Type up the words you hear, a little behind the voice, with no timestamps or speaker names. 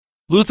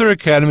Luther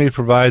Academy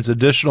provides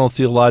additional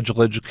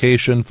theological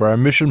education for our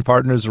mission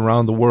partners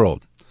around the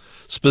world,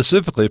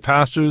 specifically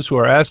pastors who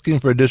are asking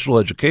for additional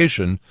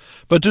education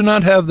but do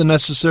not have the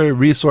necessary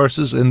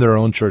resources in their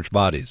own church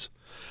bodies.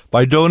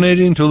 By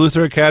donating to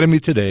Luther Academy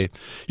today,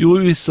 you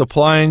will be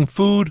supplying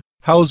food,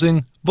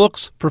 housing,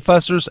 books,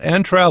 professors,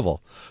 and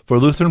travel for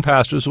Lutheran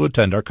pastors who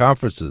attend our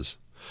conferences.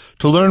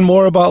 To learn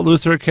more about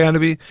Luther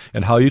Academy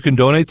and how you can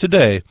donate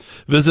today,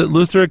 visit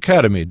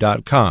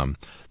lutheracademy.com.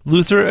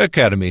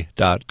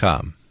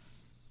 lutheracademy.com.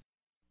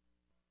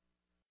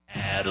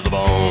 Bad to the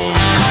bone,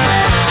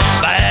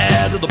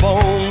 bad to the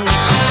bone,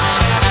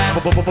 bad,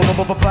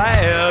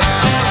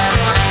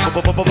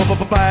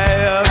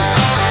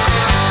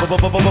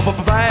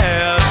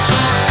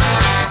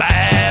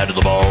 bad to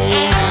the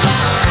bone.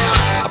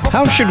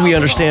 How should we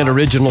understand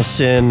original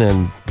sin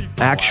and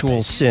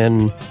actual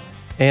sin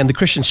and the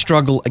Christian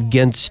struggle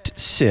against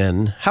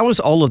sin? How is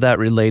all of that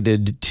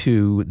related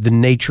to the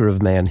nature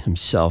of man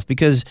himself?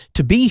 Because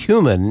to be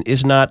human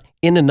is not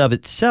in and of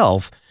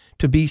itself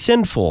to be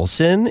sinful.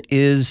 Sin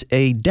is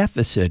a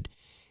deficit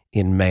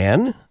in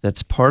man.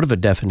 That's part of a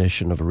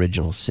definition of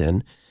original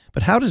sin.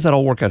 But how does that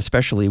all work out,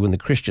 especially when the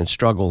Christian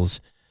struggles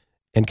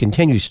and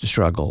continues to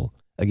struggle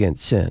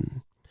against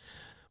sin?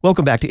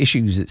 Welcome back to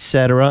Issues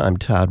Etc. I'm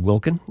Todd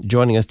Wilkin.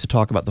 Joining us to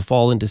talk about the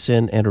fall into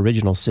sin and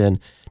original sin,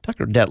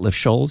 Dr. Detlev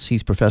Schulz.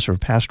 He's professor of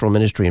pastoral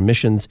ministry and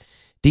missions,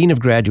 dean of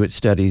graduate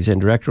studies, and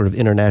director of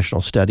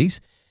international studies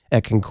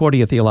at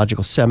Concordia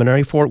Theological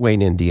Seminary, Fort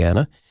Wayne,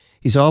 Indiana.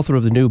 He's author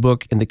of the new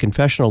book in the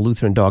Confessional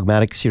Lutheran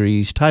Dogmatic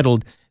series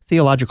titled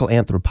Theological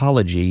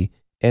Anthropology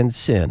and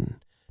Sin.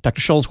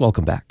 Dr. Schulz,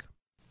 welcome back.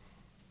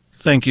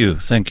 Thank you.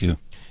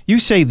 You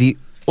say the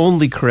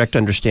only correct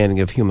understanding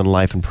of human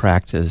life and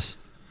practice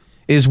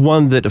is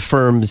one that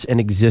affirms an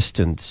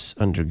existence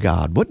under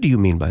God. What do you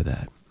mean by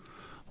that?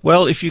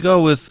 Well, if you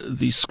go with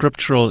the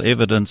scriptural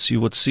evidence, you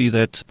would see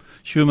that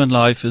human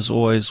life is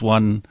always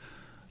one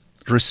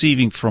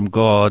receiving from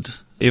God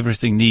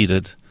everything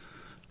needed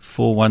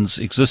for one's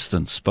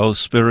existence, both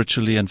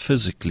spiritually and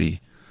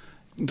physically.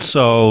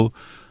 So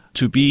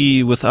to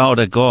be without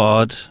a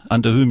God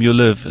under whom you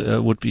live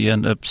would be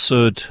an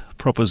absurd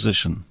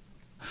proposition.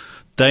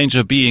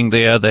 Danger being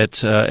there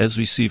that, as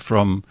we see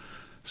from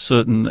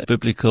certain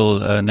biblical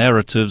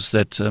narratives,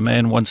 that a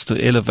man wants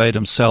to elevate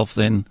himself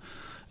then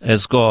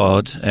as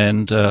God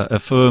and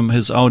affirm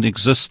his own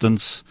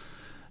existence,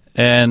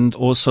 and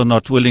also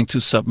not willing to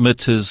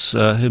submit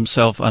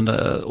himself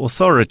under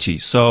authority.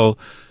 So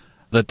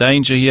the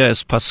danger here,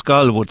 as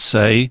Pascal would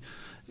say,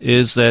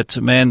 is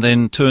that man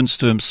then turns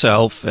to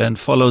himself and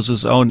follows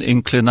his own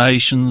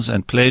inclinations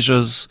and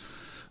pleasures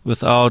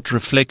without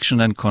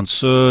reflection and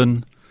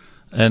concern,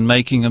 and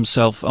making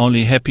himself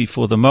only happy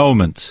for the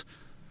moment.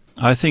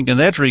 I think in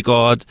that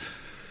regard,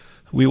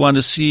 we want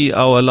to see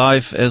our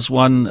life as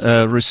one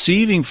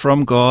receiving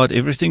from God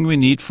everything we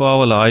need for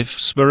our life,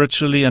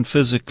 spiritually and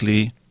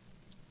physically.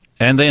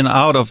 And then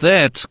out of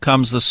that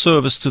comes the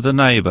service to the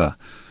neighbor,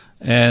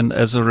 and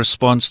as a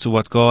response to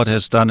what God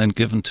has done and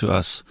given to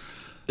us.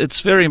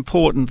 It's very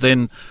important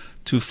then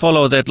to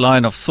follow that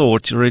line of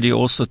thought really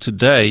also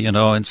today,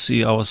 and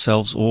see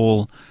ourselves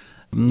all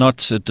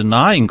not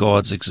denying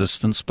God's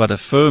existence, but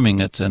affirming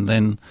it, and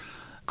then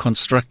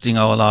constructing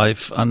our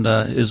life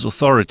under His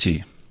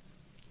authority.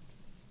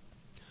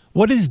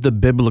 What is the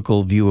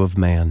biblical view of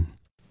man?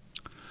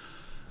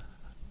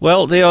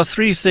 Well, there are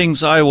three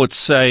things I would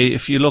say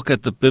if you look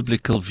at the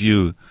biblical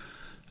view.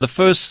 The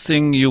first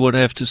thing you would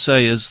have to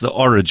say is the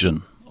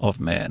origin of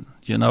man,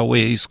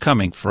 where he's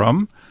coming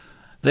from.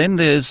 Then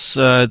there's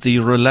the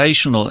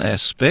relational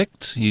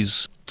aspect.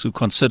 He's to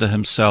consider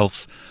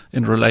himself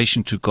in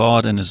relation to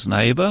God and his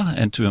neighbor,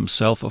 and to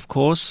himself, of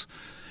course.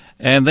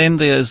 And then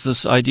there's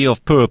this idea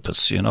of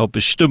purpose,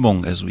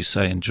 Bestimmung, as we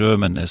say in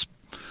German, as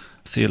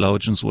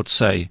theologians would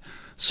say.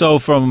 So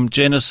from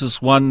Genesis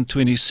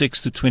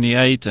 1:26 to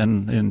 28,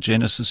 and in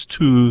Genesis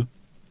 2,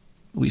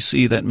 we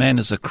see that man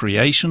is a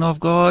creation of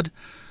God.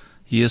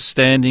 He is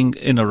standing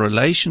in a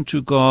relation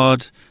to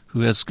God,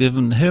 who has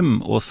given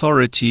him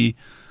authority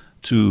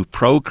to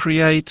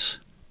procreate,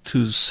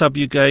 to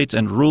subjugate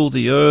and rule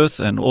the earth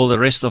and all the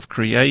rest of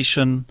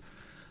creation.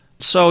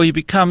 So he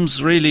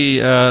becomes really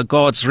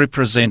God's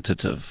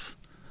representative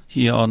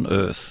here on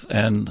earth,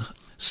 and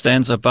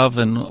stands above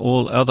in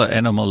all other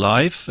animal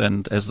life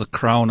and as the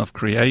crown of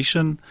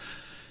creation.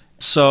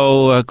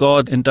 So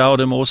God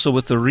endowed him also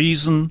with a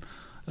reason,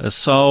 a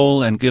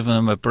soul, and given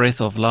him a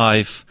breath of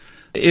life.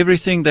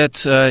 Everything that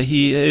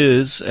he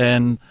is,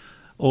 and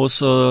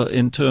also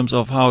in terms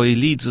of how he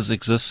leads his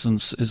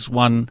existence, is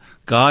one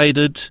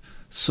guided,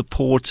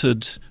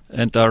 supported,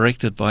 and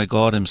directed by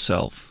God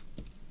himself.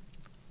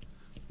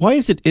 Why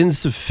is it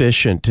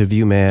insufficient to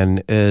view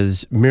man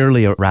as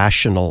merely a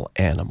rational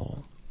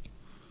animal?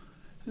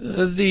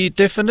 The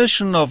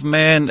definition of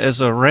man as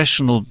a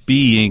rational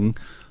being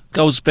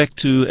goes back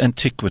to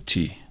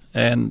antiquity,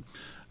 and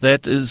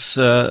that is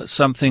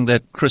something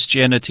that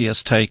Christianity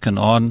has taken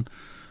on,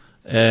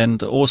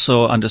 and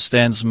also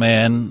understands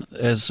man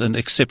as an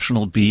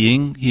exceptional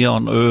being here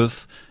on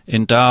earth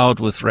endowed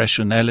with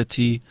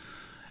rationality.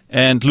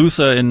 And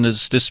Luther, in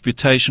his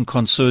Disputation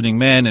Concerning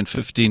Man in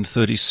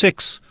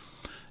 1536,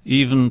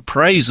 even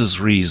praises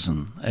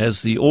reason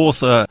as the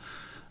author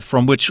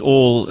from which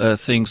all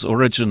things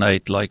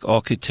originate, like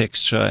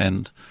architecture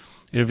and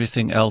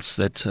everything else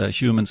that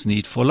humans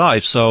need for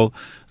life. So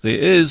there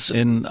is,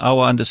 in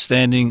our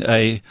understanding,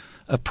 a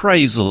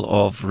appraisal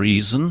of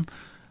reason.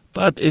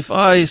 But if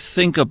I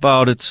think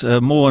about it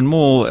more and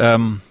more,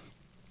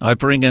 I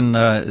bring in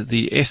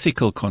the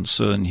ethical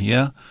concern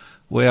here,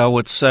 where I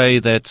would say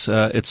that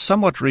it's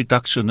somewhat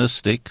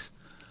reductionistic.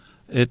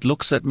 It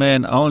looks at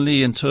man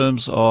only in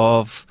terms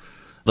of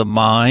the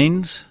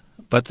mind,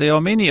 but there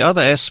are many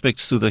other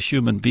aspects to the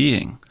human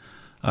being.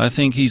 I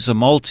think he's a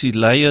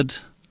multi-layered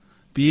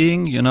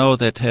being,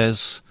 that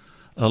has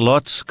a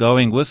lot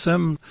going with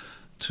him,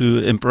 to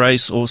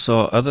embrace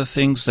also other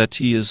things that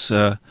he is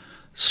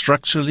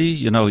structurally,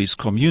 he's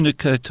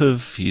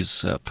communicative,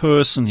 he's a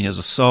person, he has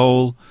a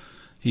soul,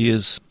 he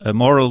is a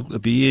moral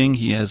being,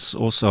 he has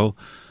also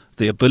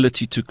the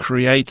ability to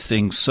create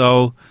things.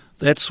 So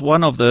that's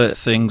one of the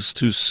things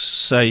to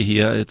say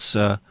here. It's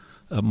a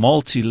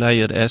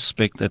multi-layered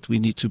aspect that we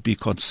need to be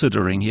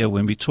considering here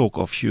when we talk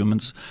of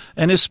humans,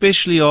 and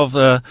especially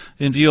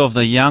in view of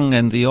the young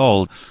and the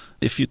old.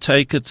 If you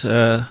take it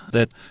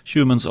that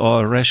humans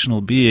are a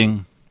rational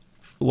being,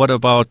 what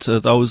about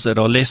those that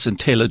are less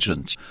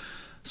intelligent?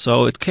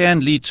 So it can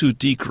lead to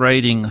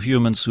degrading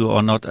humans who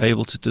are not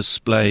able to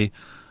display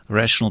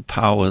rational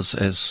powers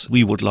as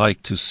we would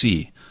like to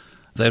see.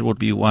 That would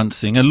be one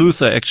thing. And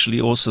Luther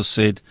actually also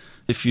said,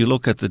 if you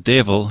look at the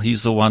devil,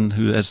 he's the one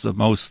who has the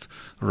most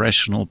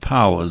rational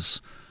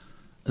powers.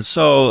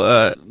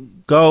 So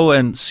go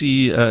and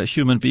see a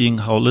human being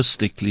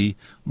holistically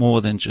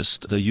more than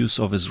just the use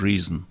of his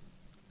reason.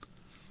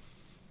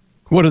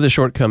 What are the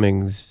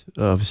shortcomings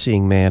of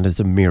seeing man as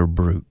a mere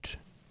brute?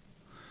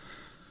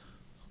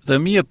 The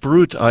mere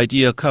brute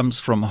idea comes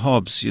from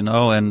Hobbes,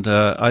 and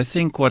I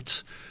think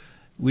what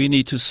we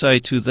need to say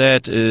to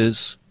that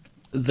is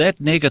that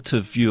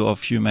negative view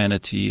of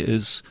humanity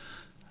is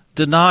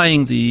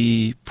denying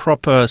the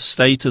proper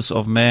status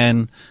of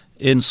man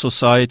in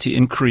society,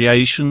 in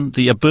creation,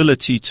 the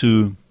ability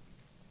to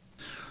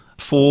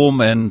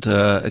form and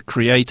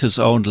create his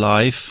own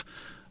life.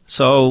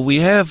 So we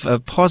have a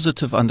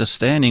positive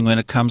understanding when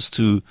it comes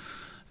to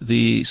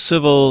the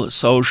civil,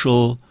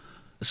 social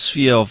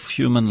sphere of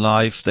human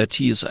life, that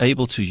he is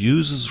able to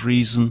use his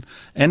reason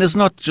and is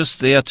not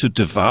just there to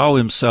devour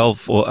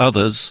himself or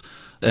others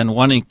and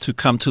wanting to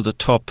come to the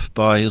top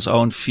by his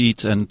own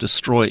feet and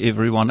destroy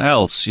everyone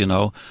else,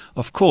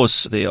 Of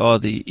course, there are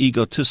the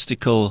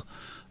egotistical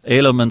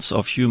elements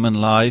of human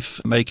life,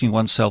 making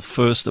oneself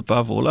first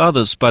above all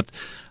others. But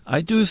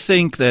I do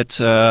think that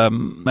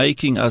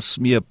making us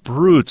mere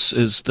brutes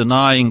is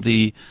denying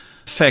the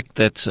fact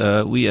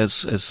that we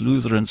as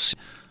Lutherans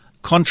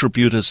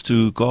contributors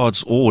to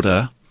God's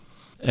order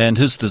and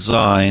his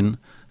design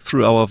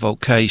through our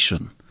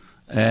vocation.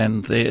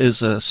 And there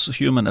is a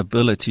human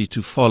ability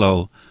to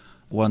follow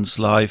one's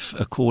life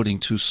according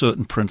to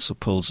certain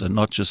principles and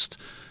not just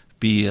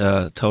be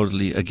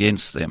totally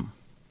against them.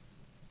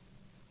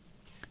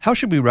 How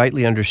should we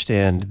rightly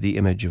understand the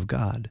image of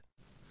God?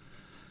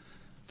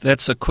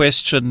 That's a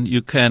question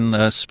you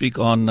can speak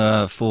on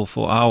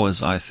for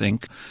hours, I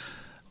think.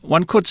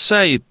 One could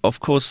say, of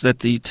course, that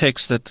the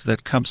text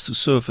that comes to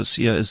surface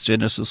here is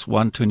Genesis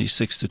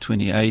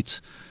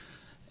 1:26-28.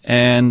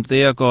 And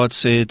there God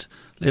said,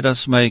 "Let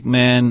us make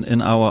man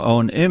in our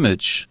own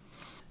image."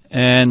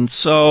 And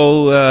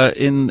so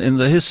in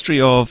the history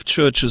of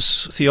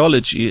church's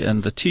theology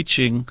and the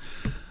teaching,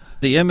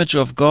 the image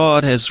of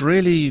God has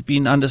really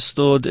been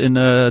understood in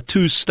a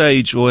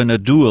two-stage or in a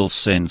dual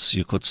sense,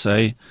 you could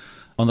say.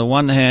 On the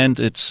one hand,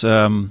 it's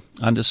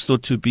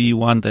understood to be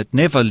one that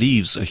never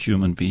leaves a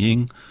human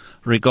being,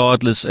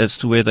 regardless as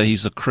to whether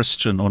he's a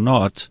Christian or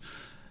not.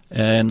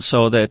 And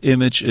so that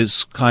image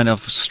is kind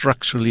of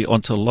structurally,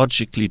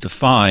 ontologically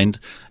defined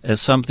as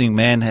something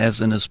man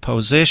has in his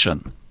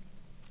possession.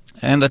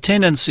 And the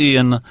tendency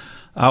in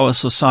our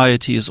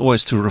society is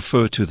always to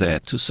refer to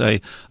that, to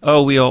say,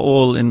 oh, we are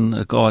all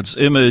in God's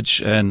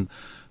image, and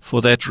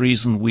for that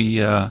reason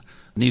we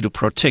need to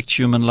protect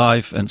human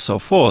life and so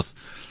forth.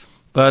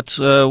 But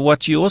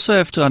what you also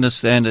have to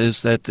understand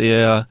is that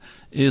there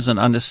is an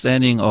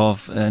understanding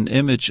of an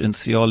image in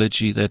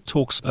theology that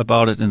talks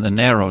about it in the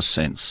narrow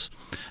sense.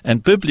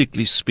 And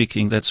biblically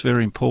speaking, that's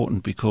very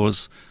important,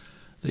 because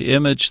the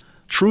image,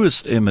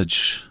 truest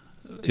image,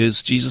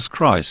 is Jesus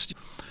Christ.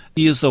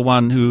 He is the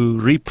one who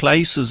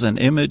replaces an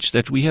image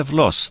that we have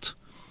lost.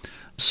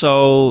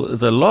 So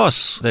the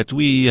loss that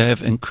we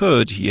have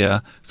incurred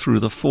here through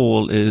the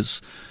fall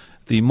is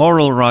the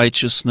moral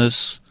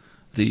righteousness,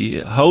 the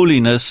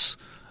holiness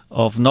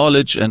of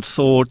knowledge and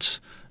thought,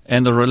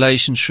 and the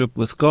relationship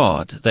with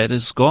God. That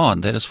is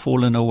gone, that has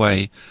fallen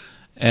away,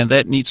 and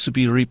that needs to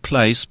be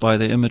replaced by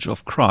the image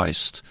of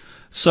Christ.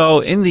 So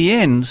in the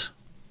end,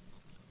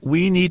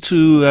 we need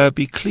to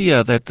be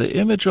clear that the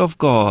image of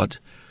God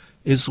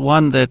is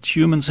one that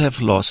humans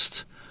have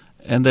lost,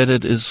 and that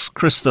it is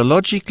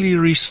Christologically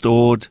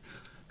restored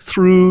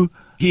through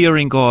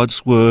hearing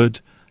God's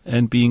word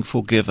and being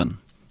forgiven,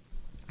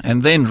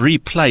 and then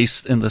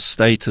replaced in the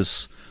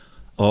status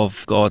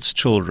of God's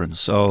children.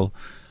 So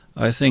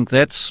I think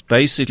that's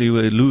basically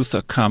where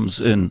Luther comes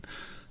in,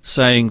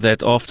 saying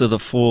that after the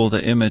fall,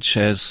 the image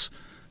has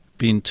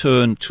been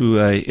turned to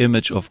an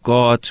image of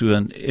God, to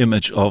an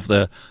image of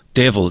the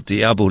devil,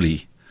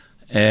 diaboli,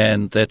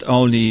 and that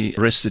only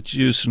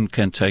restitution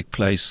can take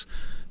place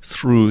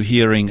through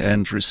hearing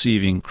and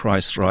receiving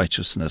Christ's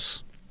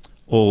righteousness,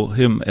 or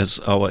him as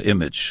our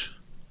image.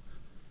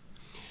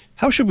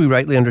 How should we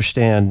rightly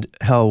understand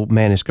how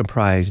man is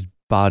comprised,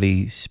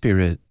 body,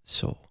 spirit,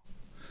 soul?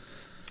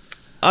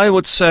 I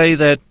would say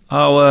that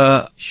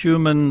our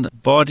human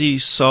body,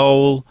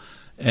 soul,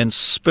 and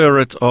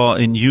spirit are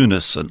in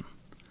unison.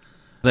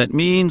 That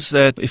means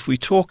that if we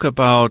talk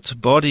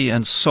about body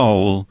and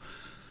soul,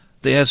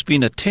 there has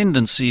been a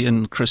tendency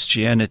in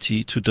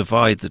Christianity to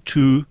divide the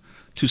two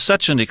to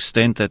such an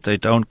extent that they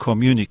don't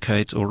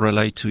communicate or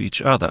relate to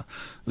each other.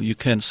 You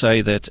can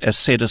say that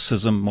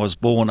asceticism was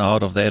born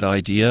out of that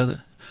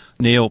idea.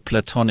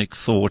 Neoplatonic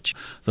thought,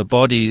 the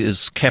body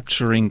is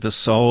capturing the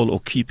soul or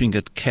keeping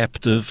it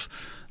captive,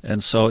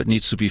 and so it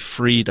needs to be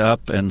freed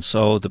up, and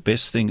so the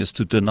best thing is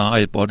to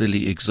deny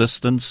bodily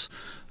existence.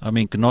 I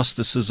mean,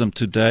 Gnosticism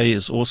today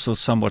is also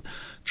somewhat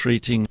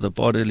treating the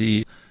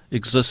bodily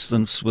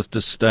existence with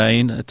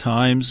disdain at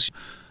times.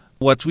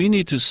 What we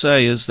need to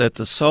say is that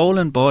the soul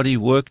and body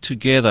work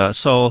together.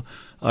 So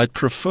I'd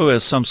prefer,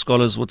 as some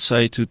scholars would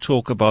say, to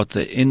talk about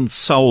the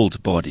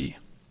ensouled body.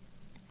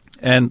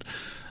 And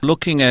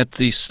looking at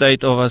the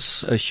state of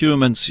us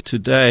humans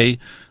today,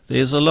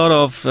 there's a lot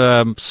of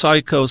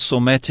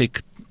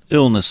psychosomatic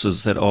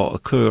illnesses that are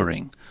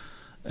occurring,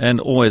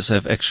 and always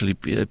have actually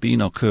been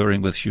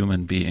occurring with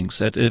human beings.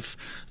 That if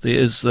there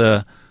is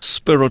the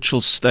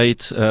spiritual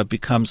state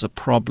becomes a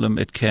problem,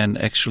 it can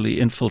actually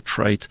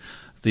infiltrate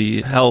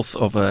the health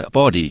of a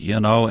body,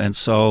 and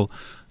so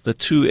the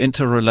two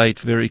interrelate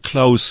very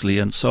closely,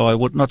 and so I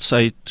would not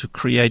say to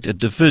create a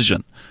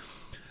division.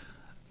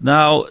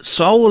 Now,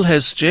 soul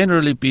has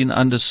generally been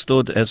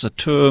understood as a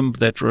term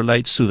that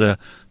relates to the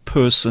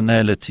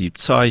personality,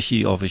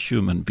 psyche of a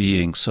human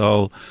being.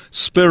 So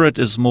spirit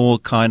is more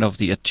kind of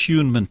the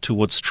attunement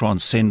towards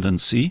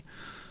transcendency,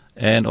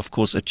 and of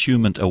course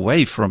attunement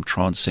away from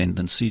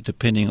transcendency,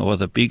 depending on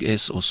whether big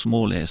S or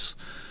small s.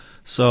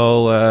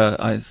 So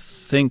I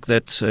think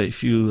that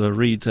if you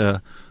read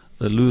the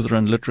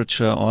Lutheran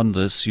literature on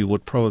this, you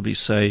would probably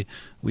say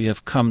we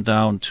have come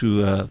down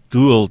to a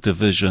dual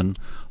division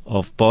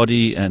of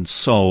body and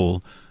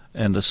soul,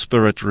 and the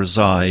spirit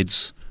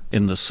resides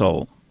in the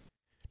soul.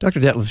 Dr.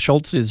 Detlev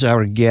Schulz is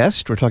our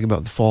guest. We're talking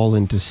about the fall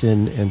into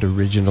sin and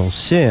original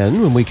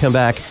sin. When we come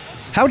back,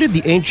 how did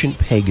the ancient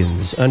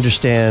pagans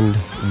understand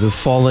the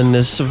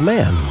fallenness of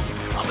man?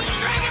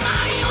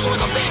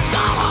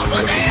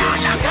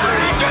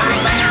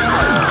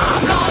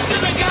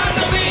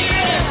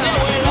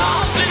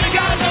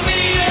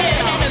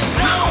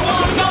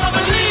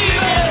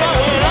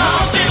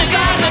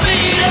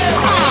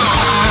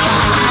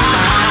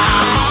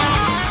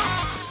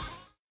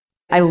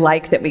 I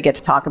like that we get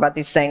to talk about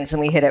these things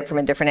and we hit it from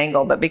a different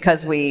angle, but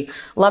because we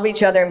love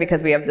each other and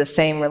because we have the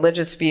same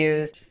religious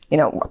views,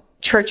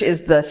 church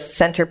is the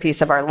centerpiece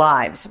of our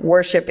lives.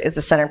 Worship is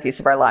the centerpiece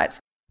of our lives.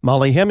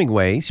 Molly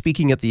Hemingway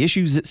speaking at the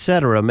Issues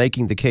Etc.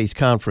 Making the Case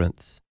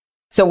conference.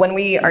 So when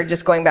we are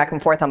just going back and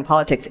forth on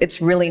politics,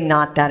 it's really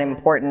not that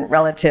important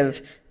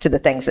relative to the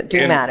things that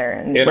do matter.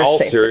 And in all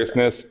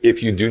seriousness,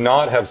 if you do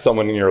not have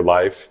someone in your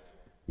life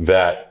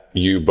that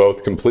you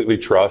both completely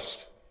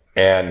trust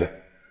and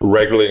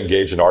regularly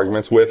engage in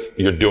arguments with,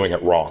 you're doing it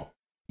wrong.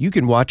 You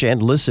can watch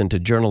and listen to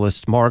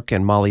journalists Mark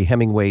and Molly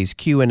Hemingway's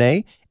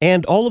Q&A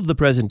and all of the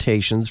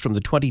presentations from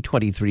the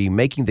 2023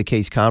 Making the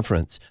Case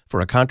conference.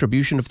 For a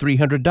contribution of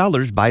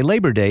 $300 by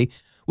Labor Day,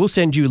 we'll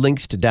send you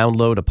links to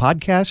download a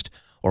podcast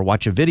or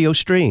watch a video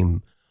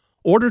stream.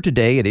 Order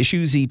today at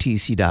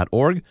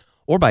issuesetc.org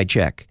or by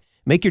check.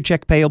 Make your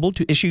check payable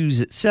to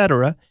Issues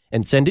Etc.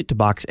 and send it to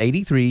Box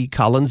 83,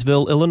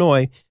 Collinsville,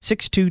 Illinois,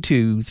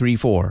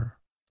 62234.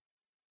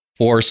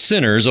 For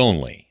sinners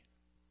only.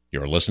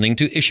 You're listening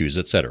to Issues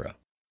Etc.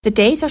 The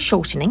days are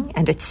shortening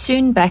and it's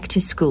soon back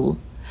to school.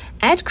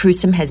 Ad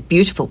Crucem has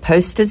beautiful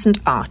posters and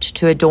art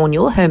to adorn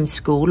your home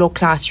school or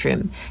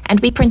classroom, and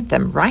we print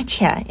them right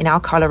here in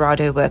our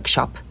Colorado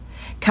workshop.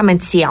 Come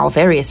and see our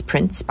various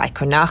prints by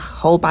Cronach,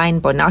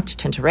 Holbein, Bonnat,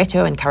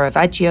 Tintoretto, and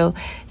Caravaggio.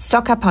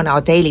 Stock up on our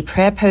daily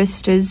prayer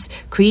posters,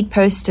 creed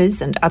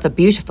posters, and other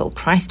beautiful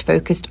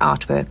Christ-focused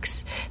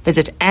artworks.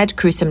 Visit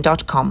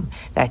adcrucem.com.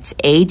 That's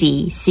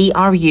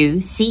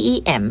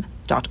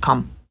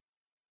ADCRUCEM.com.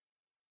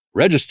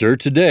 Register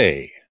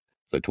today.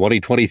 The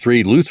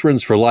 2023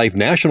 Lutherans for Life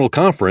National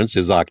Conference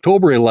is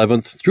October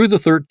 11th through the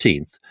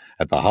 13th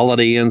at the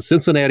Holiday Inn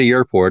Cincinnati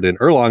Airport in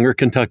Erlanger,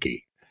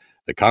 Kentucky.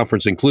 The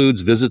conference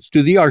includes visits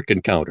to the Ark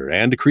Encounter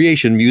and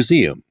Creation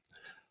Museum.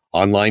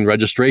 Online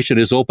registration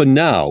is open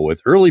now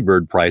with early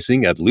bird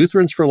pricing at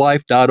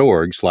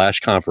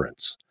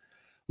lutheransforlife.org/conference.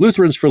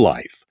 Lutherans for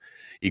Life,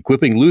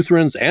 equipping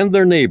Lutherans and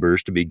their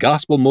neighbors to be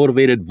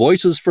gospel-motivated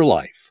voices for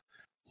life.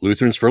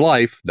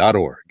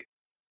 lutheransforlife.org.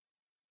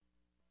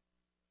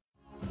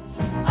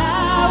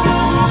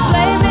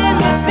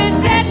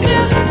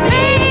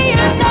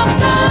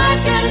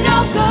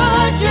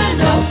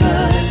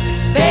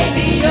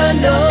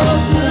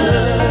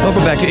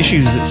 Welcome back to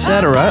Issues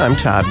Etc. I'm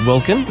Todd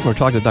Wilkin. We're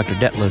talking with Dr.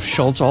 Detlev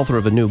Schulz, author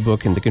of a new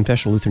book in the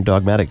Confessional Lutheran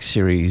Dogmatic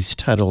series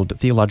titled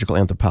Theological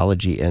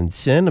Anthropology and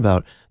Sin,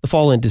 about the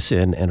fall into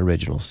sin and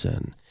original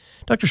sin.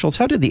 Dr. Schulz,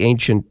 how did the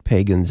ancient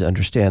pagans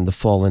understand the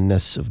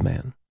fallenness of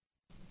man?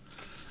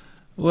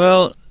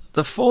 Well,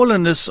 the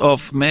fallenness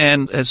of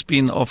man has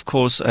been, of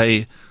course,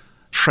 a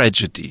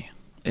tragedy.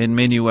 In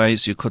many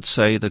ways, you could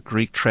say the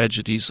Greek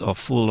tragedies are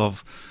full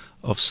of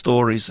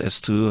stories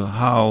as to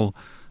how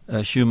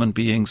human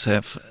beings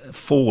have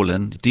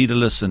fallen.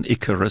 Daedalus and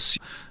Icarus,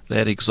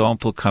 that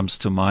example comes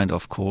to mind,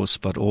 of course,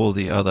 but all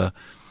the other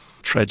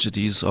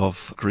tragedies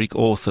of Greek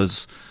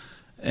authors.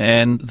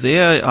 And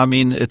there, I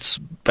mean, it's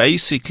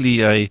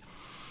basically a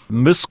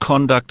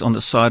misconduct on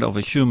the side of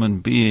a human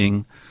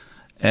being,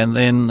 and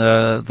then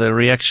the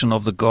reaction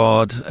of the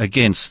God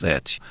against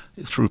that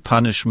through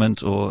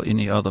punishment or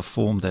any other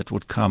form that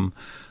would come,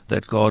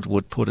 that God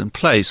would put in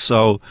place.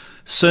 So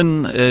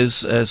sin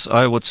is, as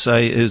I would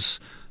say,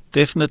 is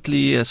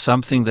definitely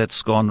something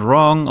that's gone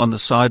wrong on the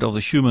side of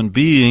the human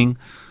being,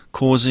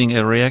 causing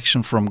a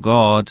reaction from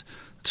God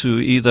to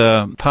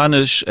either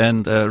punish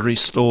and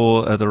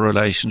restore the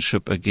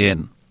relationship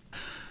again.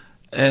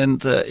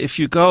 And if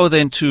you go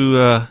then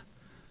to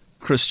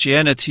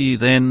Christianity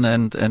then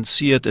and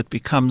see it, it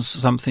becomes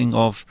something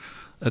of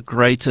a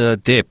greater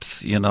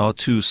depth,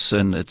 to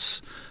sin.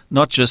 It's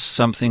not just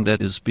something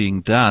that is being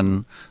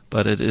done,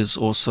 but it is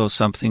also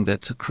something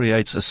that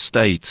creates a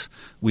state.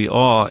 We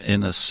are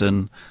in a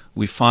sin.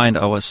 We find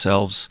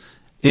ourselves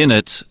in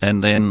it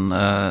and then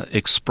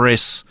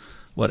express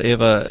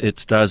whatever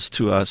it does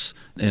to us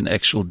in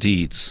actual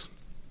deeds.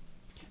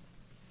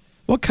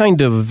 What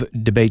kind of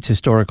debates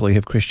historically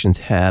have Christians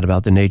had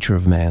about the nature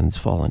of man's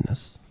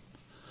fallenness?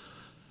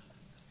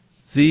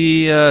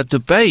 The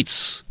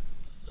debates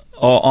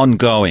are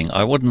ongoing.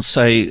 I wouldn't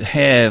say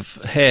have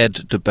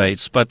had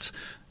debates, but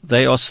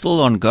they are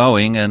still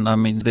ongoing, and I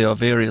mean there are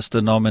various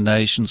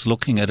denominations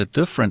looking at it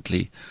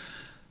differently.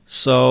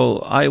 So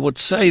I would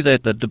say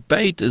that the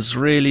debate is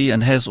really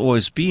and has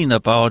always been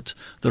about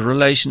the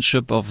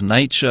relationship of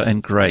nature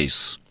and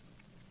grace.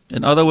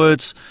 In other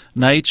words,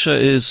 nature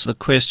is the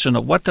question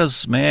of what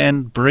does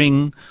man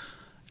bring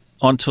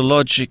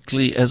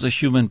ontologically as a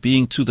human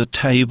being to the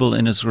table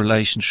in his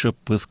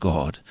relationship with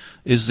God.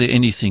 Is there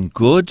anything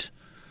good?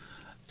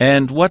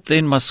 And what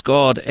then must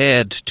God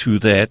add to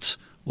that,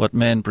 what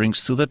man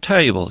brings to the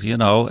table,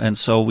 And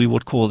so we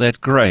would call that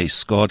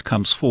grace. God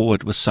comes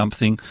forward with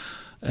something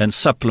and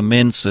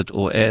supplements it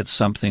or adds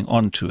something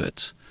onto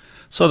it.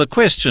 So the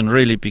question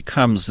really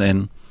becomes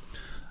then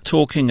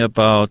talking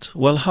about,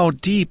 well, how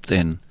deep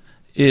then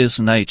is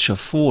nature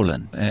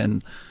fallen?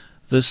 And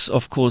this,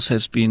 of course,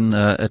 has been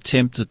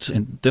attempted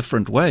in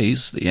different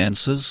ways, the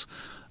answers.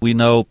 We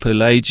know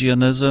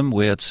Pelagianism,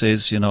 where it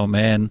says,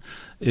 man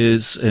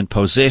is in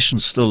possession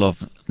still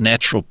of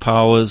natural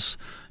powers.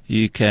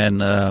 He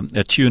can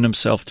attune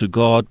himself to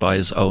God by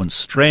his own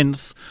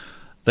strength.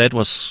 That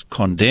was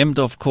condemned,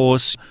 of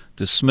course,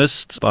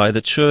 dismissed by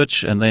the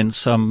church, and then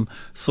some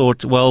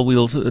thought, well,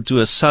 we'll do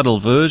a subtle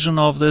version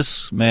of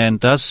this. Man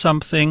does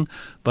something,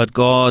 but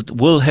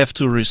God will have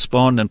to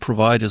respond and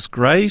provide his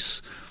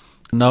grace,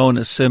 known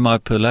as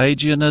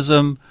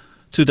semi-Pelagianism.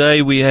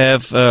 Today we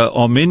have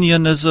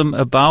Arminianism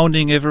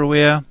abounding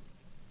everywhere,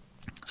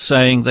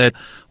 saying that,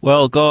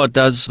 well, God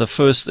does the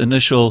first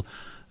initial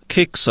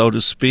kick, so to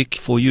speak,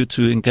 for you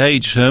to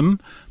engage him,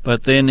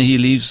 but then he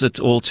leaves it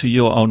all to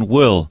your own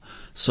will.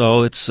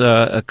 So it's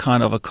a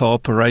kind of a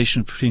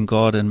cooperation between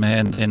God and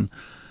man. And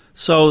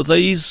so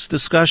these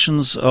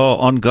discussions are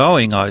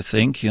ongoing, I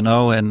think,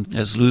 and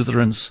as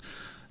Lutherans,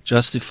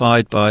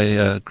 justified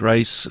by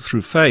grace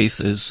through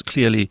faith, is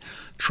clearly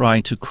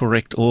trying to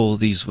correct all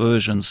these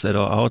versions that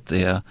are out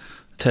there,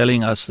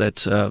 telling us that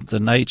the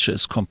nature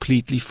is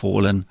completely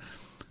fallen,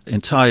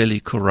 entirely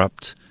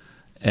corrupt,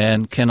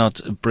 and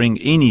cannot bring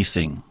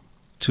anything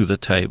to the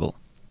table,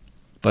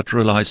 but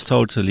relies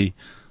totally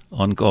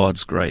on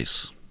God's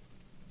grace.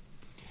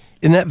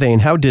 In that vein,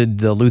 how did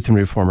the Lutheran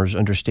reformers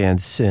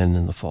understand sin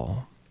in the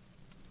fall?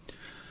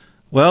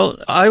 Well,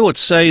 I would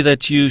say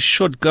that you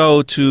should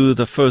go to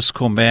the first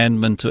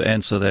commandment to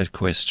answer that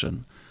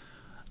question.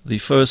 The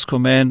first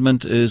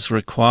commandment is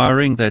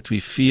requiring that we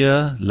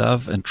fear,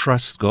 love, and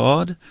trust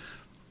God,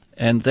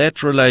 and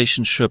that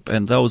relationship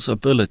and those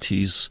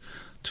abilities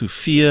to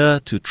fear,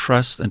 to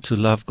trust, and to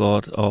love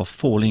God are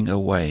falling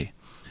away.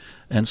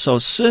 And so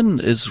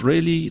sin is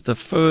really the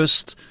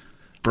first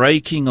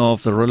breaking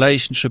of the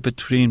relationship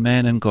between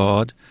man and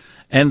God,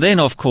 and then,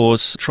 of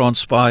course,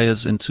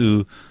 transpires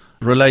into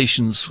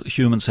relations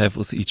humans have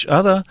with each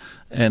other,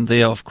 and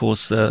there, of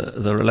course,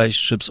 the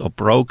relationships are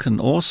broken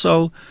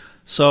also.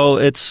 So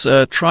it's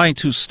trying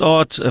to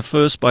start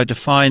first by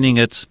defining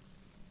it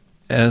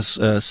as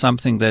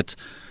something that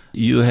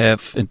you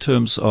have in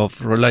terms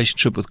of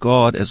relationship with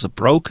God as a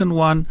broken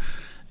one,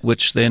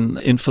 which then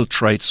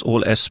infiltrates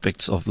all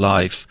aspects of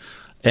life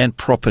and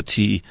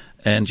property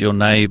and your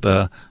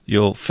neighbor,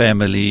 your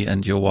family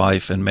and your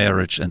wife and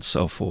marriage and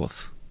so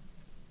forth.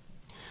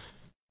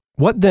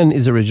 What then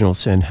is original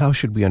sin? How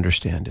should we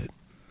understand it?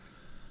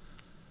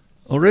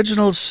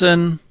 Original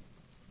sin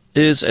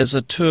is, as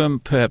a term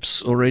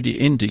perhaps already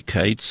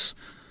indicates,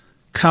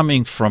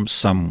 coming from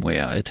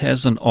somewhere. It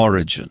has an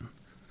origin.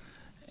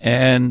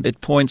 And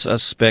it points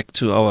us back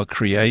to our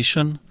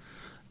creation.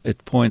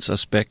 It points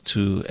us back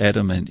to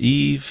Adam and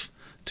Eve,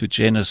 to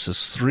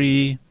Genesis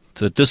 3,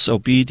 the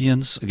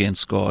disobedience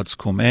against God's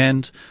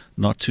command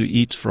not to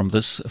eat from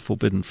this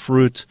forbidden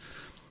fruit.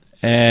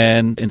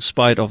 And in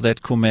spite of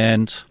that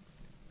command,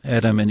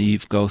 Adam and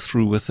Eve go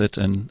through with it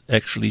and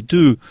actually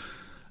do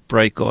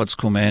break God's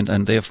command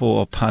and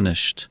therefore are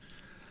punished.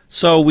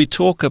 So we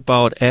talk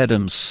about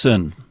Adam's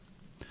sin.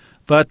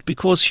 But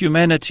because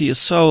humanity is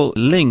so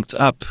linked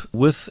up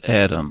with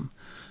Adam,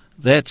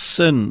 that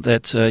sin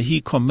that he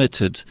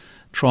committed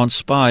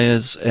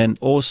transpires and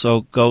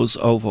also goes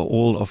over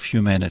all of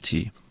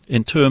humanity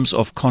in terms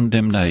of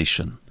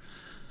condemnation.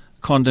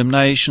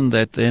 Condemnation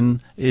that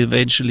then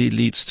eventually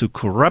leads to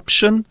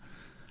corruption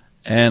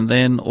and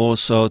then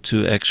also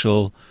to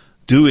actual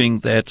doing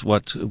that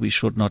what we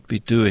should not be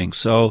doing.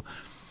 So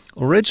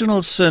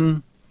original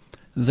sin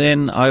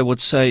then I would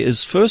say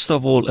is first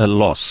of all a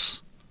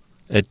loss,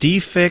 a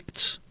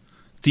defect,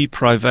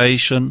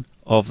 deprivation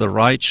of the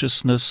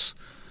righteousness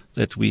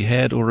that we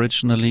had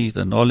originally,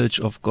 the knowledge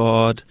of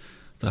God,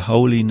 the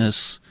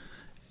holiness.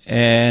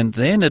 And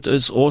then it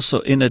is also,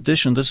 in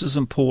addition, this is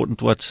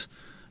important what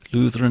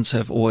Lutherans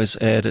have always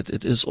added,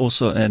 it is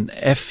also an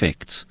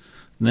affect,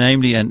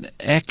 namely an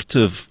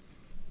active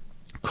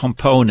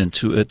component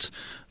to it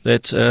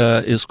that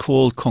is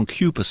called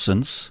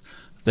concupiscence,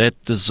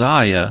 that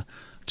desire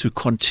to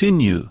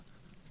continue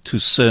to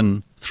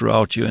sin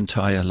throughout your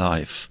entire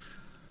life.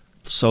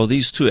 So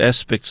these two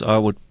aspects I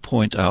would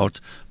point out,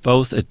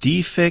 both a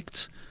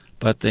defect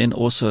but then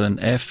also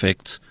an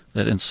affect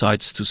that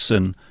incites to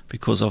sin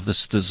because of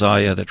this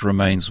desire that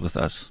remains with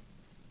us.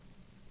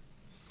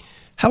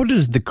 How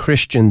does the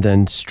Christian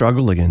then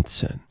struggle against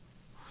sin?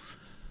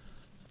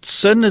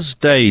 Sin is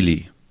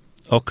daily,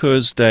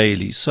 occurs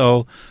daily,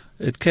 so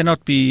it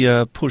cannot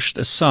be pushed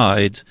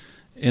aside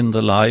in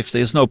the life.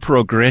 There's no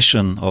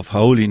progression of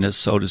holiness,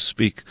 so to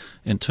speak,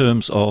 in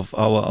terms of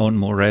our own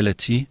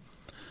morality.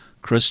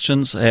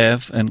 Christians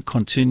have and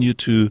continue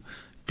to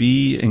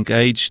be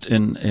engaged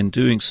in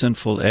doing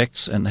sinful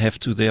acts and have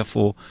to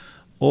therefore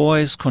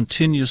always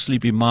continuously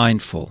be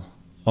mindful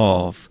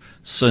of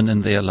sin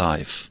in their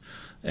life.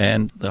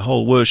 And the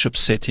whole worship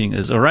setting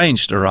is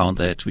arranged around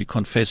that. We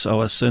confess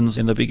our sins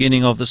in the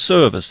beginning of the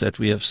service, that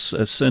we have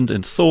sinned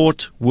in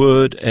thought,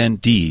 word,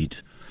 and deed.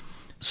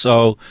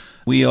 So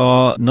we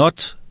are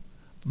not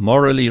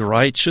morally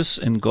righteous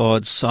in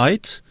God's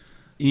sight,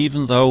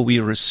 even though we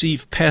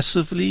receive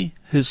passively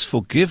His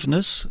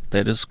forgiveness,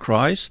 that is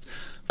Christ,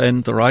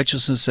 and the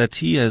righteousness that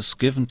He has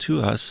given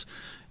to us,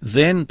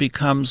 then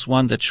becomes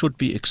one that should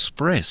be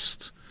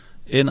expressed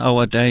in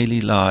our daily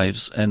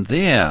lives. And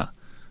there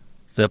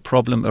the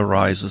problem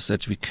arises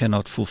that we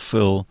cannot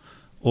fulfill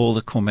all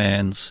the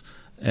commands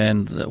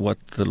and what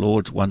the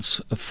Lord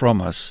wants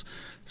from us.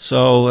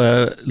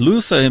 So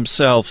Luther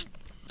himself,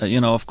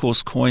 of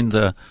course, coined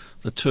the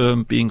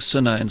term being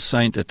sinner and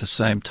saint at the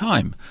same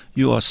time.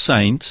 You are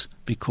saint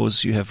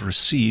because you have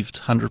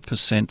received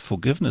 100%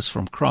 forgiveness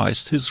from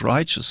Christ, His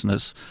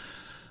righteousness.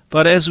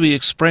 But as we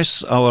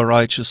express our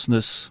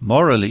righteousness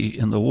morally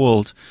in the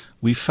world,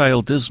 we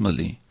fail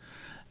dismally.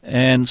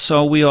 And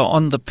so we are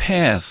on the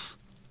path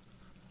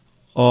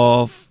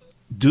of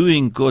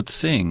doing good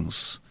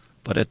things,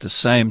 but at the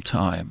same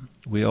time,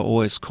 we are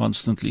always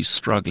constantly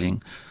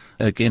struggling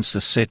against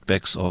the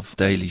setbacks of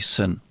daily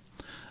sin.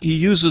 He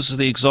uses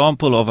the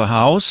example of a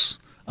house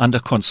under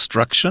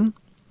construction.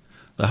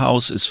 The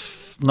house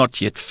is not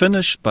yet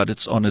finished, but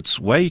it's on its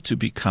way to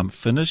become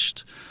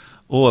finished.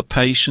 Or a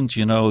patient,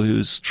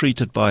 who's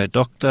treated by a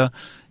doctor.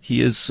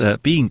 He is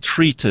being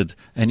treated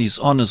and he's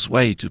on his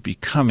way to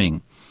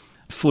becoming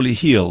fully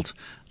healed.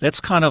 That's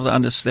kind of the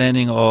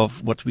understanding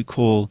of what we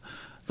call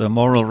the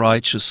moral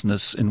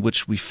righteousness in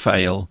which we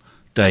fail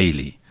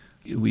daily.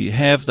 We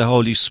have the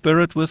Holy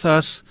Spirit with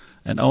us,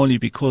 and only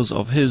because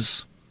of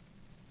His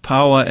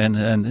power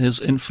and His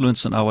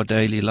influence in our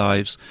daily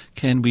lives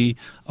can we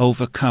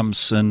overcome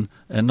sin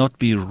and not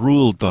be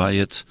ruled by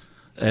it,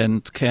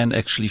 and can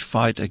actually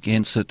fight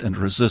against it and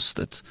resist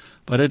it.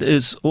 But it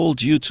is all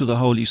due to the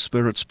Holy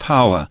Spirit's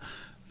power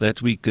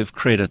that we give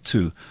credit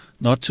to,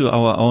 not to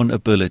our own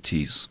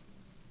abilities.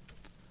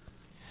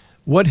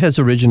 What has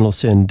original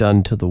sin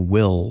done to the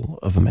will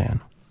of a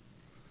man?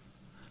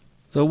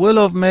 The will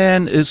of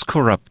man is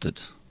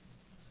corrupted.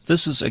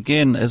 This is,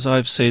 again, as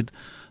I've said,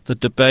 the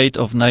debate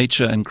of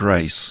nature and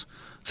grace.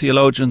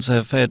 Theologians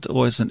have had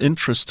always an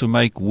interest to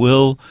make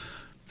will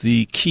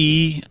the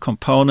key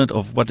component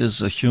of what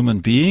is a human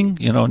being,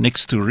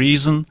 next to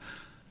reason.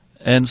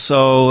 And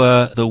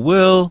so the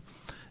will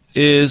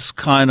is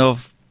kind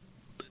of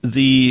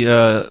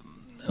the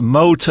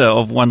motor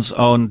of one's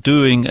own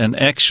doing and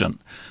action.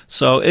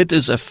 So it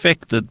is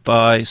affected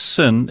by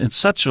sin in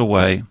such a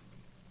way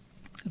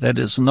that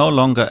it is no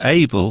longer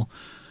able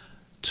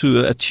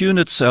to attune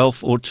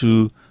itself or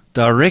to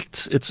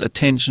direct its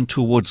attention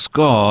towards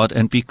God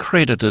and be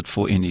credited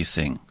for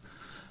anything.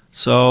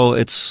 So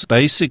it's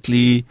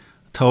basically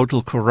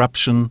total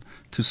corruption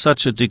to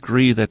such a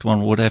degree that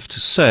one would have to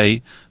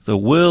say the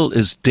will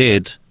is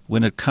dead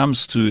when it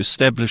comes to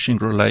establishing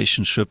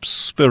relationships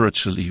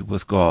spiritually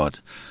with God.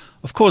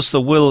 Of course, the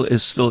will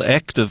is still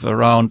active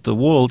around the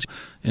world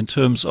in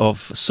terms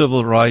of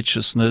civil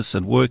righteousness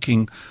and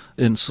working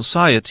in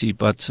society,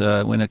 but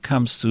when it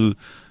comes to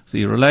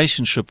the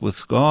relationship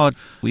with God,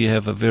 we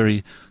have a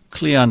very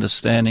clear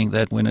understanding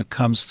that when it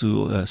comes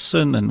to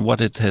sin and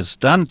what it has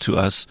done to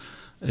us,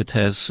 it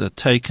has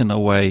taken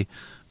away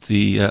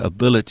the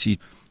ability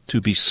to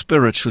be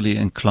spiritually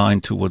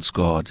inclined towards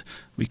God.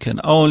 We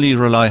can only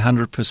rely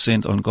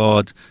 100% on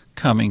God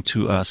coming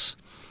to us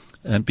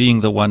and being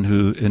the one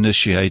who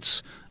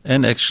initiates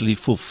and actually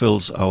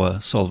fulfills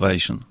our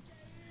salvation.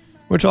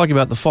 We're talking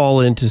about the fall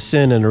into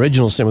sin and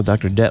original sin with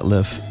Dr.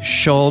 Detlev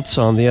Schulz.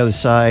 On the other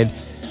side,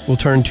 we'll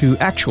turn to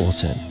actual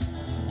sin.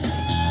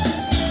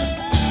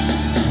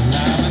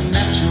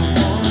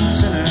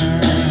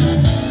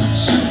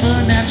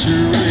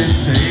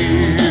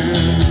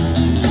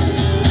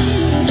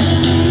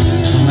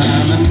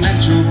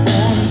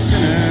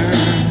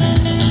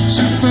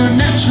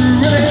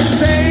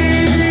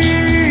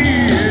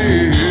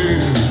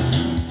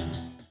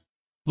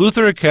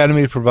 Luther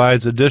Academy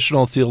provides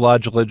additional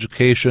theological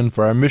education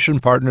for our mission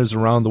partners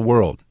around the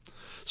world,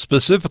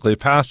 specifically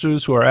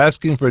pastors who are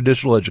asking for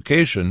additional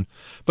education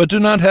but do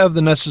not have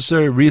the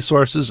necessary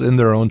resources in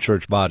their own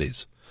church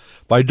bodies.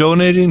 By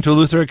donating to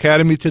Luther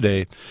Academy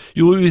today,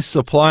 you will be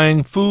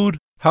supplying food,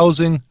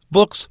 housing,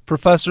 books,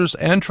 professors,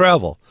 and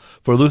travel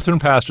for Lutheran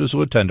pastors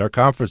who attend our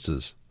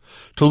conferences.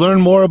 To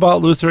learn more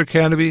about Luther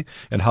Academy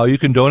and how you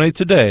can donate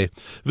today,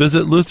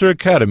 visit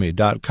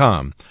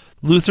lutheracademy.com.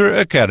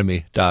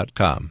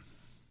 lutheracademy.com.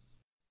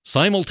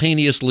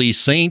 Simultaneously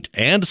saint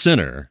and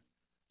sinner.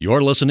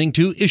 You're listening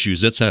to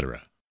Issues,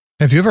 Etc.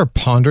 Have you ever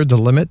pondered the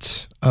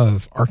limits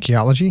of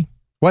archaeology?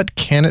 What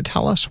can it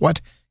tell us? What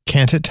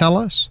can't it tell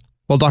us?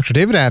 Well, Dr.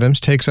 David Adams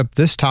takes up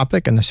this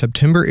topic in the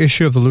September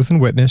issue of the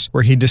Lutheran Witness,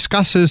 where he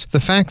discusses the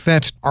fact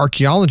that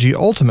archaeology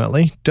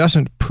ultimately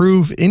doesn't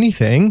prove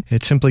anything.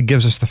 It simply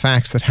gives us the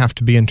facts that have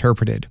to be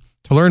interpreted.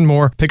 To learn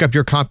more, pick up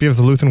your copy of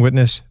the Lutheran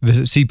Witness,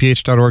 visit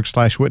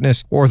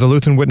cph.org/witness, or the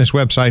Lutheran Witness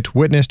website,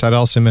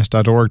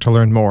 witness.lcms.org to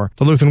learn more.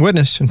 The Lutheran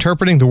Witness,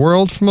 interpreting the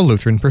world from a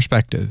Lutheran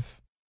perspective.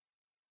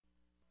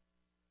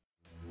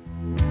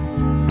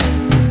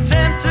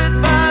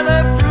 Tempted by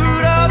the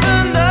fruit of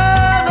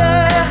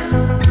another,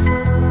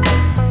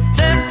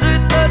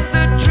 tempted but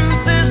the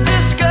truth is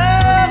discovered.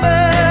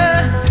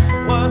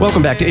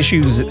 Welcome back to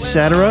Issues,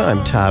 Etc.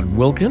 I'm Todd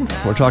Wilkin.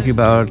 We're talking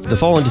about the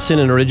fall into sin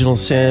and original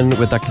sin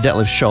with Dr.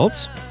 Detlev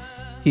Schulz.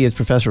 He is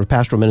Professor of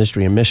Pastoral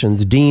Ministry and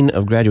Missions, Dean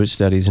of Graduate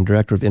Studies, and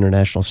Director of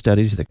International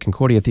Studies at the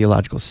Concordia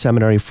Theological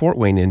Seminary, Fort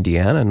Wayne,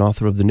 Indiana, and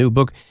author of the new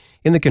book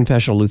in the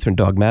Confessional Lutheran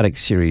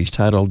Dogmatics series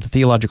titled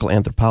Theological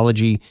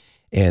Anthropology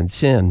and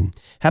Sin.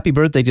 Happy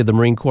birthday to the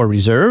Marine Corps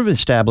Reserve,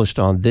 established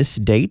on this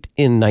date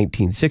in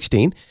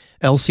 1916.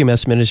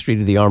 LCMS Ministry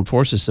to the Armed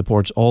Forces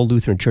supports all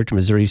Lutheran Church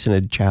Missouri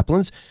Synod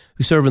chaplains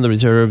who serve in the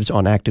reserves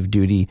on active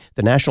duty,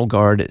 the National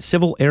Guard,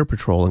 Civil Air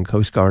Patrol, and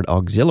Coast Guard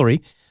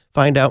Auxiliary.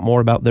 Find out more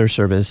about their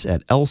service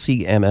at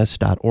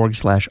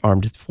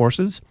lcms.org/armed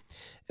forces,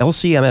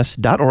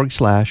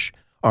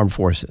 lcms.org/armed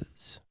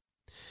forces.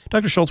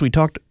 Dr. Schulz, we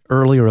talked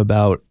earlier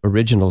about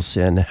original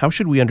sin. How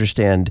should we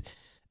understand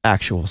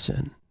actual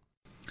sin?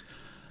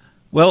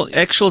 Well,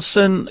 actual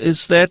sin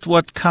is that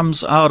what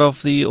comes out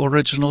of the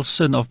original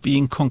sin of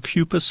being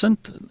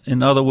concupiscent,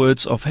 in other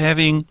words, of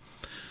having,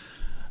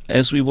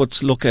 as we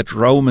would look at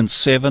Romans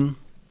 7,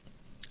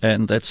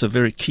 and that's a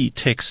very key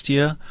text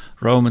here,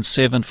 Romans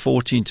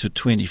 7:14 to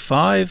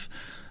 25,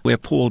 where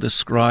Paul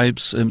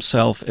describes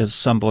himself as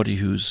somebody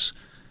who's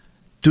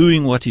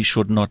doing what he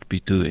should not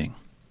be doing,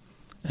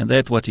 and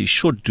that what he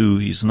should do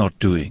he's not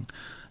doing.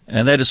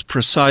 And that is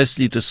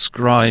precisely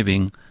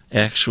describing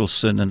actual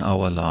sin in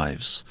our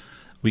lives.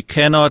 We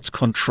cannot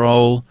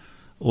control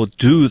or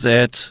do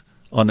that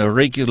on a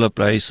regular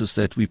basis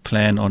that we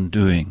plan on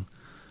doing,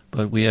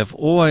 but we have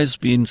always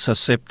been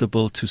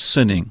susceptible to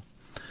sinning.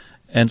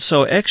 And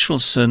so actual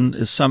sin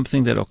is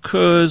something that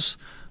occurs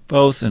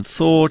both in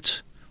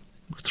thought,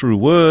 through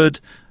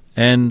word,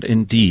 and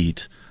in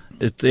deed.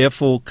 It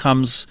therefore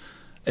comes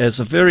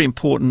as a very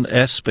important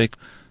aspect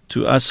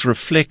to us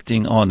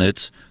reflecting on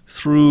it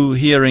through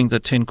hearing the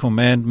Ten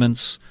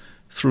Commandments,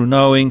 through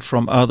knowing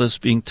from others,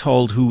 being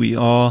told who we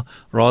are,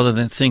 rather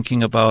than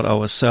thinking about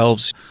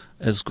ourselves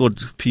as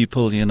good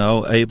people,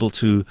 able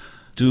to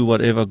do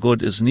whatever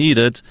good is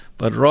needed,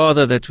 but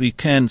rather that we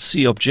can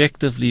see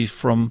objectively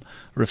from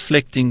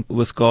reflecting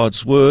with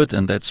God's Word,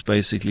 and that's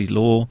basically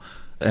law,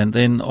 and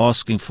then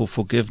asking for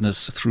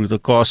forgiveness through the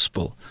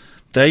gospel.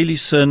 Daily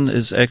sin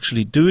is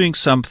actually doing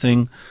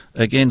something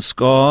against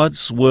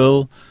God's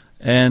will,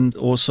 and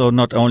also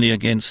not only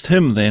against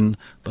Him then,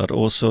 but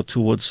also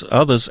towards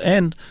others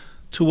and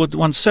toward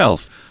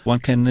oneself. One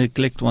can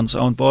neglect one's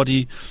own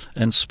body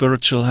and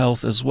spiritual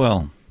health as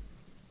well.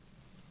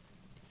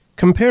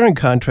 Compare and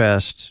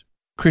contrast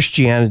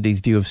Christianity's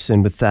view of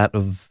sin with that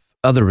of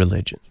other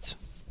religions.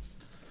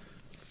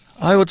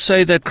 I would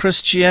say that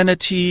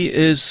Christianity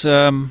is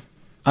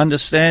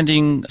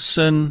understanding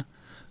sin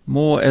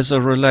more as a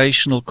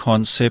relational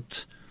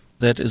concept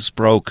that is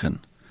broken.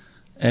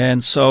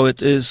 And so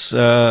it is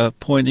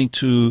pointing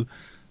to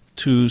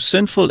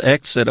sinful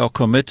acts that are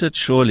committed,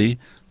 surely,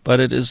 but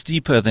it is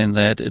deeper than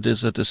that. It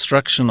is a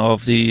destruction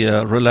of the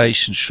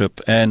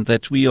relationship, and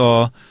that we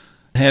are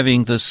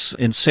having this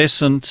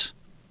incessant,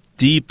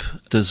 deep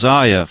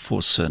desire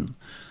for sin.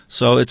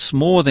 So it's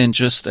more than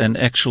just an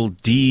actual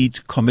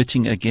deed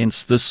committing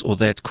against this or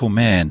that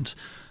command.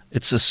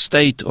 It's a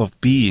state of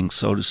being,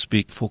 so to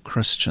speak, for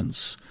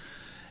Christians.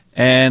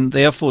 And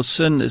therefore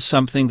sin is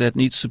something that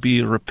needs to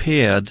be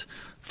repaired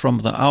from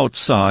the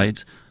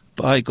outside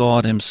by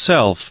God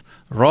Himself,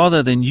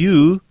 rather than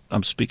you,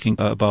 I'm speaking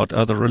about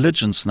other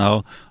religions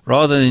now,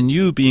 rather than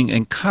you being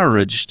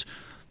encouraged,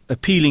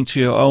 appealing to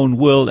your own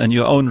will and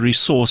your own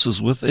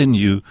resources within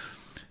you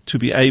to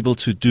be able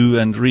to do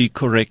and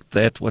re-correct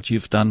that what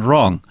you've done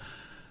wrong.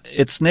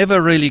 It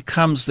never really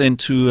comes then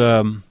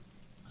to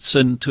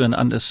sin, to an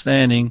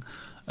understanding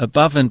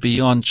above and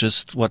beyond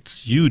just what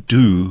you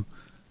do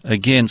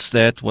against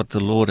that what the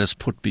Lord has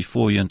put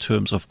before you in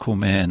terms of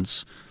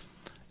commands.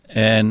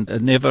 And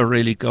it never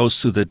really goes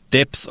to the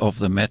depth of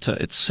the matter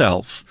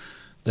itself,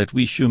 that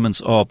we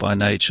humans are by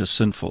nature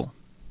sinful.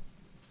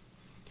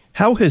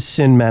 How has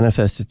sin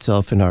manifested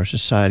itself in our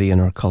society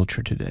and our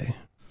culture today?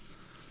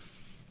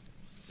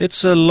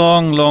 It's a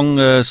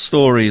long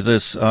story,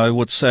 this. I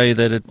would say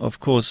that it, of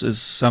course, is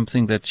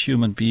something that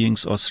human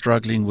beings are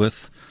struggling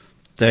with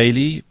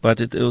daily, but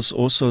it is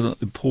also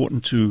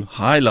important to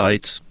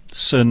highlight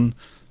sin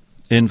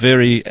in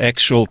very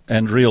actual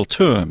and real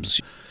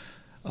terms.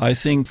 I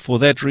think for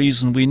that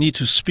reason we need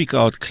to speak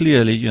out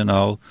clearly,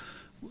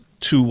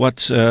 to what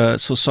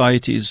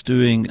society is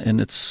doing in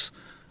its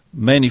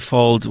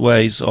manifold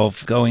ways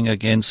of going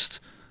against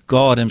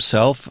God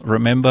Himself.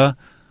 Remember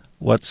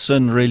what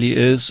sin really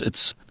is.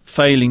 It's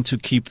failing to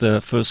keep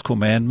the first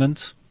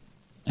commandment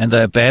and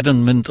the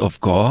abandonment of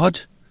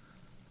God,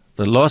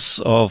 the loss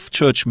of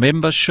church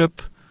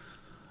membership,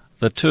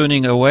 the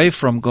turning away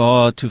from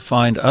God to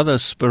find other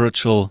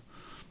spiritual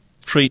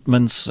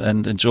treatments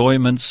and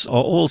enjoyments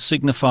are all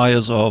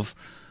signifiers of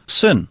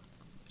sin.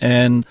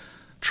 And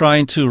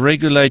trying to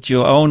regulate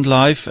your own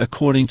life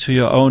according to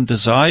your own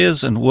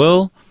desires and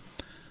will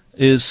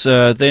is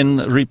then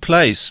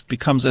replaced,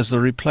 becomes as the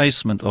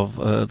replacement of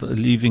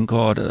leaving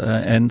God,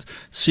 and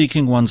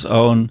seeking one's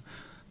own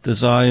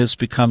desires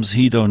becomes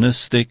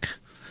hedonistic.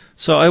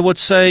 So I would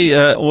say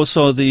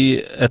also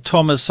the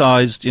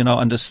atomicized,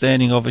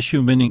 understanding of a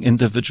human,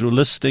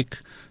 individualistic,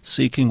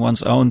 seeking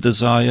one's own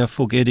desire,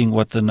 forgetting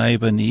what the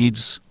neighbor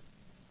needs.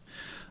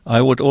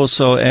 I would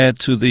also add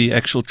to the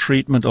actual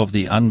treatment of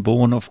the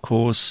unborn, of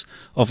course,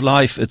 of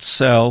life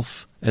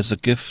itself as a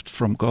gift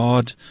from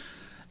God,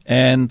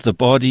 and the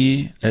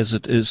body as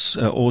it is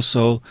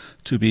also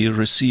to be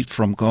received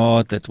from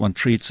God, that one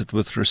treats it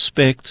with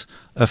respect.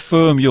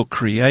 Affirm your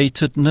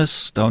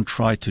createdness. Don't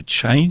try to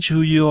change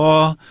who you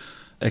are.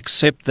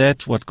 Accept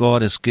that, what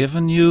God has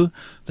given you.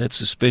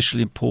 That's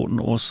especially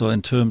important also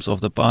in terms of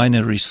the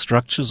binary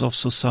structures of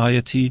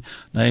society,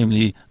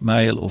 namely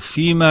male or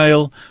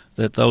female,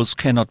 that those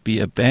cannot be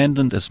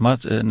abandoned as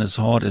much and as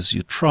hard as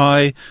you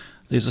try.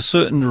 There's a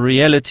certain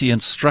reality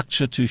and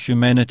structure to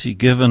humanity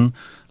given,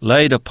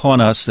 laid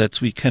upon us,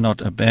 that we cannot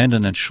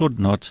abandon and should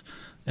not.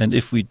 And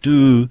if we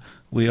do,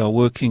 we are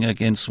working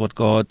against what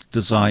God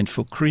designed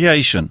for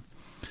creation.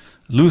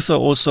 Luther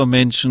also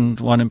mentioned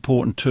one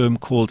important term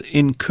called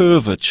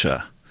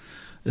incurvature.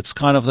 It's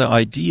kind of the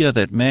idea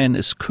that man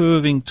is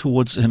curving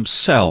towards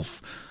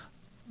himself,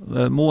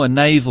 more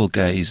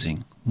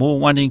navel-gazing, more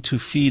wanting to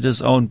feed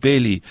his own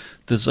belly,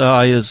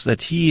 desires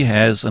that he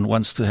has and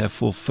wants to have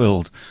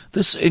fulfilled.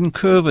 This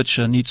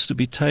incurvature needs to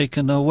be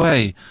taken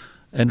away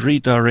and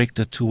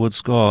redirected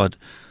towards God,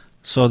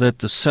 so that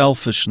the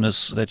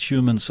selfishness that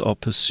humans are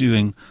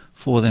pursuing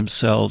for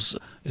themselves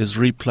is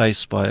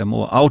replaced by a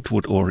more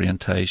outward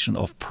orientation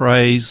of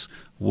praise,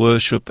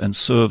 worship, and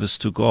service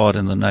to God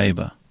and the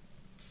neighbor.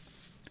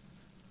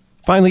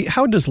 Finally,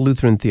 how does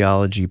Lutheran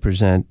theology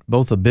present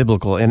both a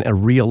biblical and a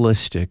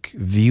realistic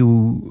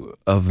view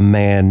of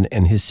man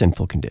and his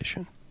sinful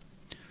condition?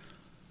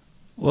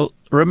 Well,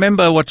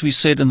 remember what we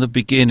said in the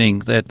beginning,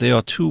 that there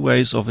are two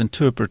ways of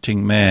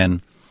interpreting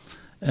man,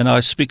 and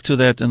I speak to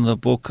that in the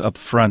book up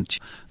front.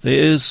 There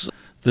is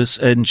this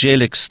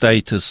angelic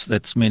status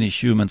that many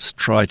humans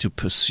try to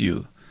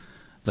pursue.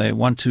 They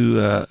want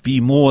to be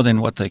more than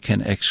what they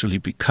can actually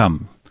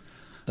become.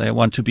 They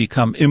want to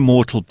become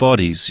immortal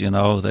bodies,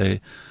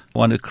 They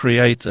want to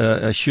create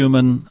a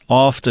human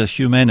after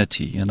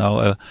humanity,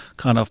 a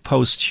kind of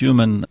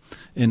post-human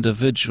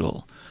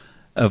individual,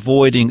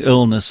 avoiding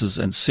illnesses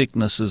and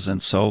sicknesses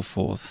and so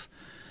forth.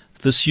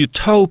 This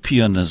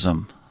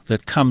utopianism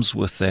that comes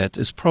with that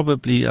is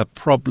probably a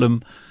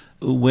problem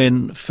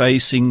when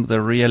facing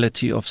the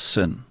reality of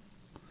sin.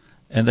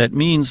 And that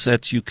means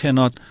that you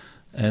cannot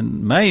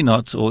and may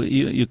not, or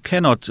you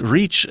cannot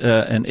reach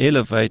and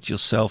elevate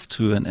yourself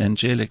to an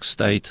angelic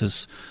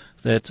status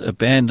that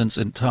abandons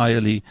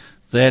entirely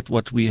that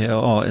what we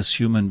are as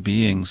human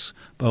beings,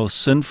 both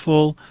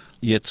sinful,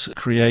 yet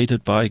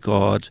created by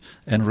God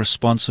and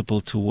responsible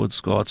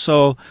towards God.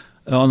 So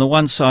on the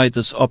one side,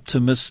 this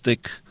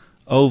optimistic,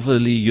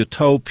 overly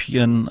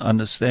utopian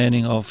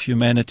understanding of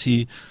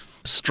humanity,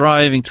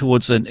 striving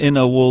towards an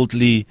inner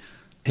worldly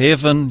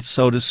heaven,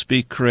 so to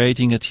speak,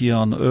 creating it here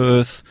on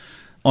earth.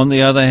 On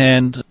the other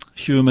hand,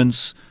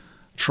 humans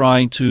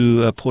trying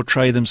to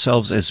portray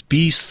themselves as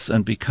beasts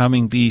and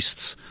becoming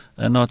beasts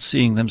and not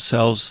seeing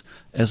themselves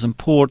as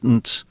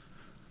important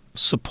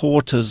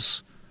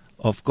supporters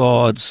of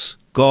God's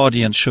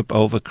guardianship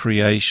over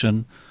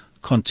creation,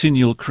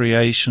 continual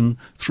creation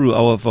through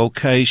our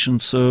vocation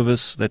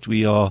service that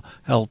we are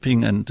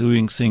helping and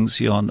doing things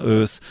here on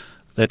earth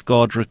that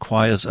God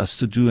requires us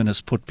to do and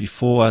has put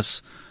before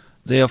us.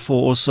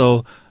 Therefore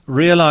also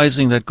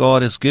realizing that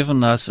God has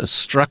given us a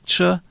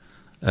structure,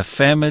 a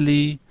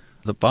family,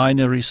 the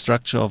binary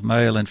structure of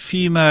male and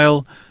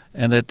female,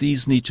 and that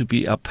these need to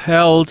be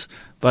upheld.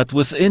 But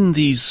within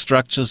these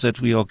structures that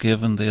we are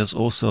given, there's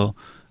also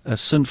a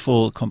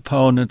sinful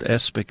component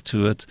aspect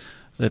to it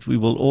that we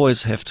will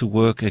always have to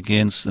work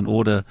against in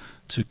order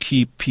to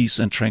keep peace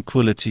and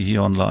tranquility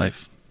here on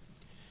life.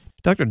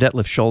 Dr.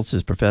 Detlev Schulz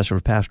is Professor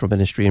of Pastoral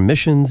Ministry and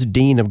Missions,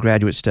 Dean of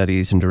Graduate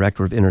Studies, and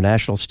Director of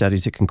International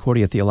Studies at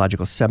Concordia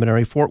Theological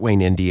Seminary, Fort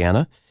Wayne,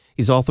 Indiana.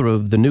 He's author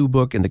of the new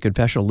book in the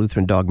Confessional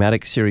Lutheran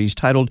Dogmatic series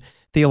titled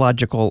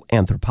Theological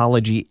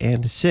Anthropology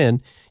and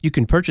Sin. You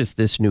can purchase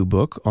this new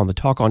book on the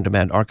Talk On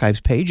Demand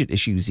archives page at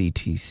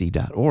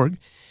issuesetc.org.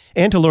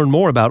 And to learn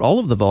more about all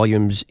of the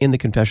volumes in the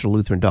Confessional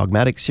Lutheran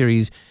Dogmatic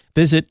series,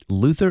 visit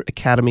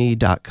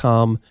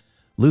lutheracademy.com,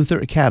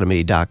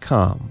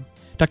 lutheracademy.com.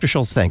 Dr.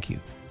 Schulz, thank you.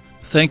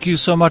 Thank you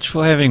so much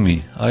for having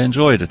me. I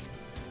enjoyed it.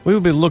 We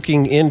will be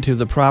looking into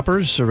the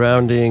propers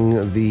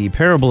surrounding the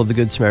parable of the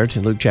Good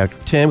Samaritan, Luke chapter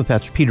 10, with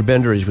Pastor Peter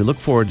Bender as we look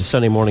forward to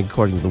Sunday morning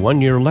according to the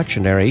one-year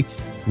lectionary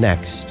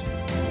next.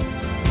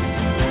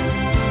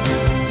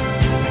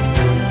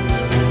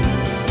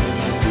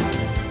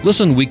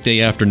 Listen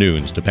weekday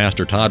afternoons to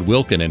Pastor Todd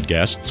Wilkin and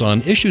guests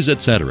on Issues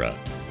Etc.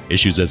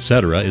 Issues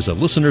Etc. is a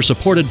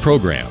listener-supported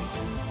program.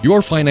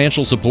 Your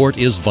financial support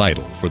is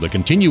vital for the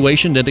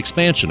continuation and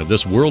expansion of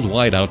this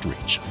worldwide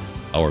outreach.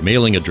 Our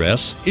mailing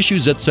address,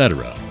 Issues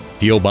Etc.,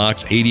 P.O.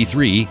 Box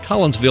 83,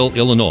 Collinsville,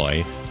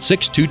 Illinois,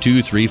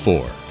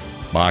 62234.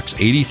 Box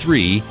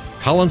 83,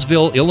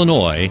 Collinsville,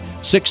 Illinois,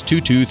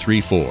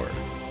 62234.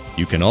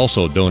 You can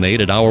also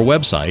donate at our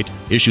website,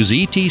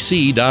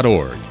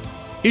 issuesetc.org.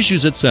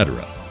 Issues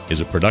Etc.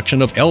 is a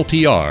production of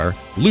LPR,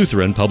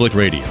 Lutheran Public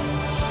Radio.